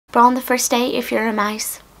But on the first day, if you're a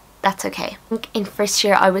mouse, that's okay. In first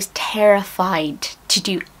year, I was terrified to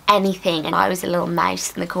do anything, and I was a little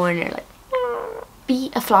mouse in the corner, like,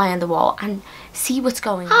 be a fly on the wall and see what's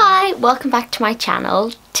going on. Hi, welcome back to my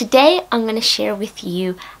channel. Today I'm going to share with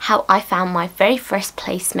you how I found my very first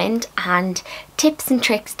placement and tips and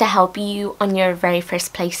tricks to help you on your very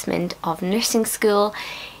first placement of nursing school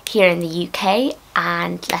here in the UK,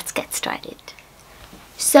 and let's get started.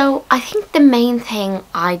 So I think the main thing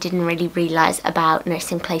I didn't really realise about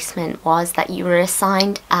nursing placement was that you were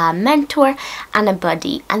assigned a mentor and a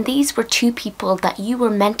buddy, and these were two people that you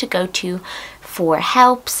were meant to go to for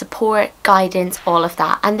help, support, guidance, all of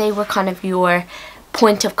that, and they were kind of your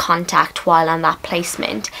point of contact while on that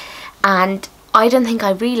placement. And I don't think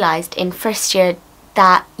I realised in first year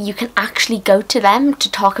that you can actually go to them to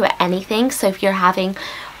talk about anything. So if you're having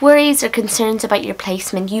worries or concerns about your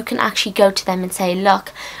placement, you can actually go to them and say,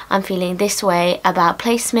 look, I'm feeling this way about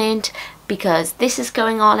placement because this is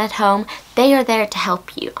going on at home. They are there to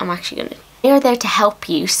help you. They are there to help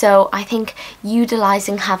you. So I think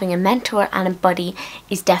utilising having a mentor and a buddy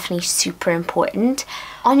is definitely super important.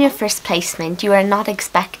 On your first placement, you are not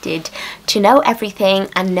expected to know everything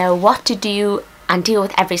and know what to do and deal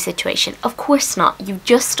with every situation. Of course not. You've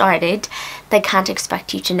just started. They can't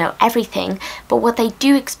expect you to know everything, but what they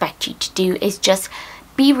do expect you to do is just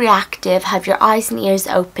be reactive, have your eyes and ears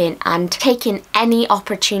open, and take in any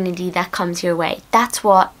opportunity that comes your way. That's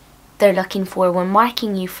what they're looking for when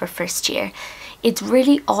marking you for first year. It's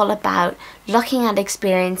really all about looking at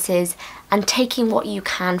experiences and taking what you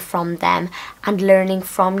can from them and learning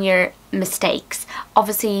from your mistakes.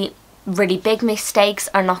 Obviously, really big mistakes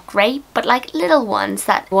are not great, but like little ones,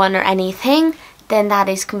 that one or anything, then that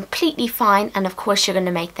is completely fine, and of course you're going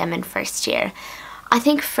to make them in first year. I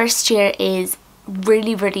think first year is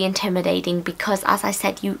really intimidating because, as I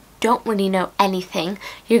said, you don't really know anything.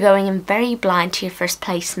 You're going in very blind to your first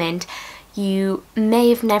placement. You may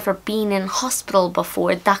have never been in hospital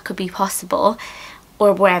before, that could be possible,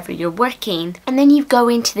 or wherever you're working, and then you go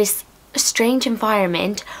into this strange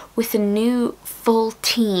environment with a new full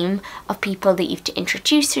team of people that you have to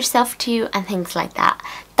introduce yourself to and things like that.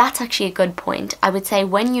 That's actually a good point. I would say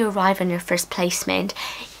when you arrive on your first placement,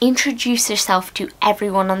 introduce yourself to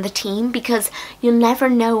everyone on the team, because you'll never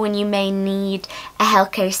know when you may need a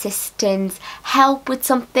healthcare assistant, help with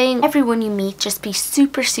something. Everyone you meet, just be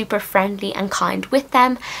super friendly and kind with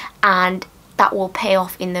them, and that will pay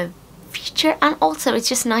off in the future. And also it's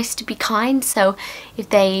just nice to be kind, so if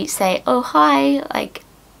they say, oh hi, like,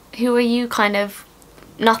 who are you, kind of,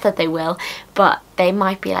 not that they will, but they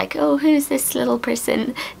might be like, oh, who's this little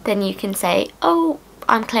person, then you can say, oh,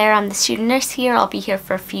 I'm Claire, I'm the student nurse here, I'll be here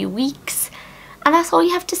for a few weeks, and that's all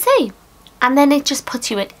you have to say. And then it just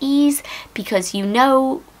puts you at ease because you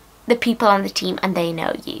know the people on the team and they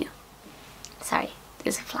know you. Sorry,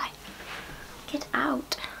 there's a fly. Get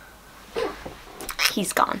out.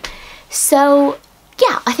 He's gone. So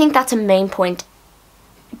yeah, I think that's a main point.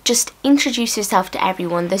 Just introduce yourself to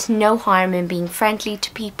everyone. There's no harm in being friendly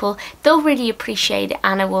to people. They'll really appreciate it,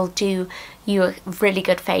 and it will do you a really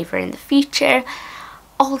good favour in the future.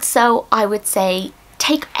 Also, I would say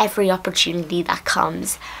take every opportunity that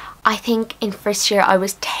comes. I think in first year I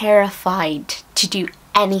was terrified to do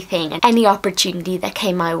anything and any opportunity that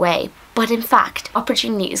came my way. But in fact,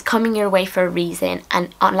 opportunity is coming your way for a reason,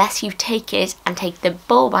 and unless you take it and take the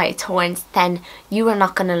bull by its horns, then you are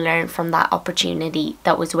not going to learn from that opportunity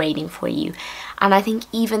that was waiting for you. And I think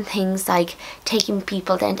even things like taking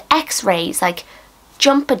people down to x-rays, like,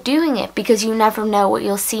 jump at doing it, because you never know what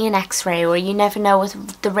you'll see in x-ray, or you never know what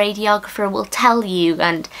the radiographer will tell you,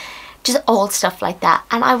 and just all stuff like that.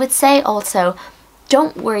 And I would say also,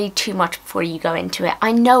 don't worry too much before you go into it.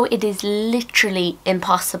 I know it is literally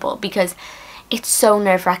impossible because it's so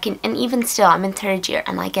nerve-wracking, and even still I'm in third year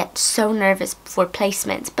and I get so nervous before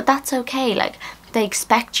placements, but that's okay. Like, they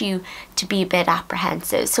expect you to be a bit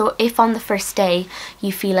apprehensive. So if on the first day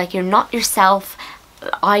you feel like you're not yourself,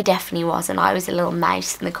 I definitely wasn't. I was a little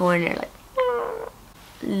mouse in the corner,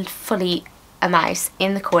 like fully a mouse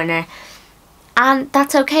in the corner. And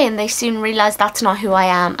that's okay, and they soon realise that's not who I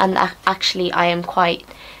am, and actually I am quite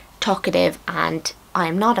talkative and I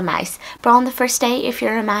am not a mouse. But on the first day, if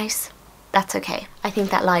you're a mouse, that's okay. I think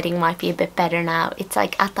that lighting might be a bit better now. It's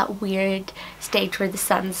like at that weird stage where the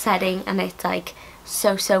sun's setting and it's like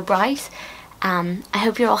so bright. I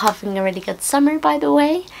hope you're all having a really good summer, by the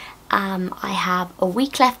way. I have a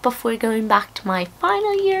week left before going back to my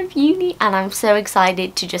final year of uni, and I'm so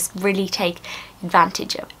excited to just really take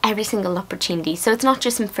advantage of every single opportunity. So it's not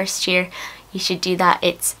just in first year you should do that,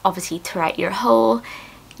 it's obviously throughout your whole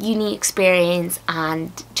uni experience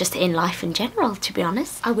and just in life in general, to be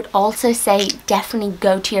honest. I would also say definitely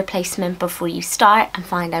go to your placement before you start and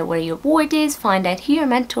find out where your ward is, find out who your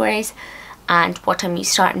mentor is and what time you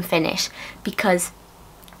start and finish, because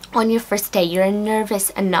on your first day you're nervous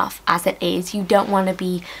enough as it is. You don't want to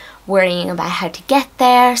be worrying about how to get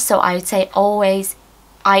there. So I would say always,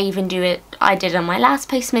 I did on my last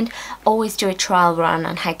placement, always do a trial run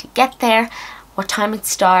on how to get there, what time it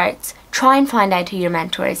starts. Try and find out who your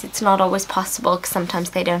mentor is. It's not always possible because sometimes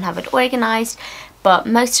they don't have it organised, but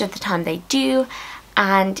most of the time they do.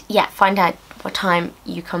 And yeah, find out what time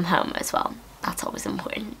you come home as well. That's always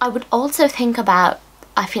important. I would also think about,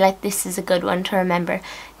 I feel like this is a good one to remember,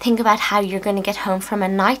 think about how you're going to get home from a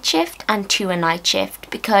night shift and to a night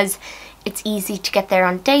shift, because it's easy to get there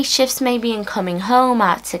on day shifts maybe and coming home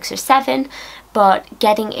at 6 or 7, but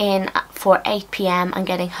getting in for 8 p.m. and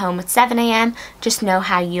getting home at 7 a.m, just know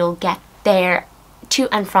how you'll get there to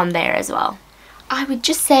and from there as well. I would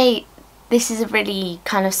just say this is a really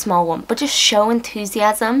kind of small one, but just show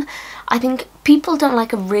enthusiasm. I think people don't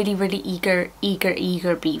like a really eager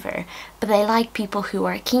beaver, but they like people who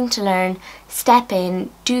are keen to learn, step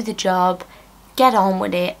in, do the job, get on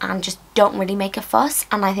with it, and just don't really make a fuss.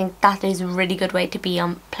 And I think that is a really good way to be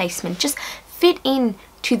on placement. Just fit in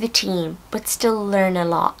to the team but still learn a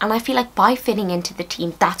lot, and I feel like by fitting into the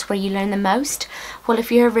team, that's where you learn the most. Well,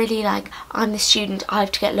 if you're really like, I'm the student, I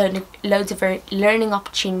have to get loads of learning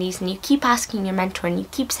opportunities, and you keep asking your mentor and you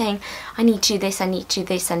keep saying, I need to do this, I need to do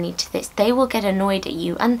this, I need to do this, they will get annoyed at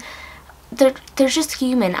you. And they're just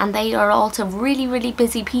human, and they are also really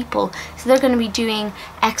busy people, so they're going to be doing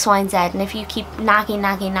X, Y and Z, and if you keep nagging,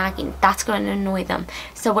 that's going to annoy them.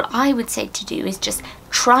 So what I would say to do is just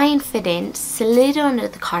try and fit in, slid under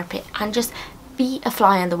the carpet, and just be a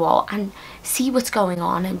fly on the wall and see what's going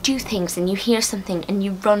on and do things. And you hear something and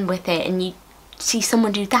you run with it, and you see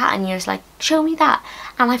someone do that and you're just like, show me that.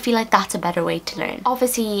 And I feel like that's a better way to learn.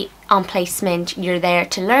 Obviously on placement you're there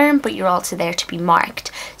to learn, but you're also there to be marked,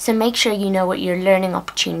 so make sure you know what your learning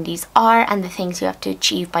opportunities are and the things you have to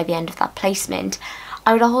achieve by the end of that placement.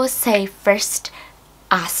 I would always say first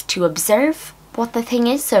ask to observe what the thing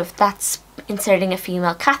is. So if that's inserting a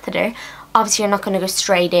female catheter, obviously you're not going to go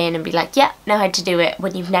straight in and be like, yeah, know how to do it,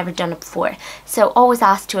 when you've never done it before. So always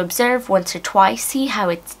ask to observe once or twice, see how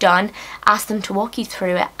it's done, ask them to walk you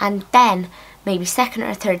through it, and then maybe second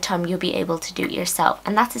or third time you'll be able to do it yourself.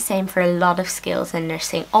 And that's the same for a lot of skills in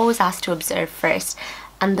nursing. Always ask to observe first,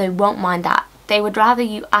 and they won't mind that. They would rather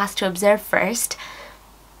you ask to observe first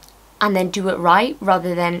and then do it right,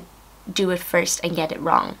 rather than do it first and get it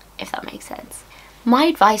wrong, if that makes sense. My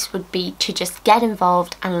advice would be to just get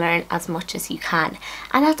involved and learn as much as you can,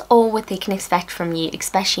 and that's all what they can expect from you,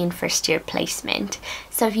 especially in first year placement.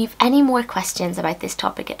 So if you've any more questions about this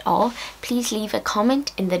topic at all, please leave a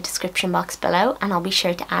comment in the description box below and I'll be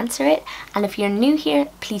sure to answer it. And if you're new here,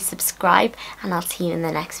 please subscribe, and I'll see you in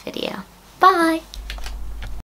the next video. Bye!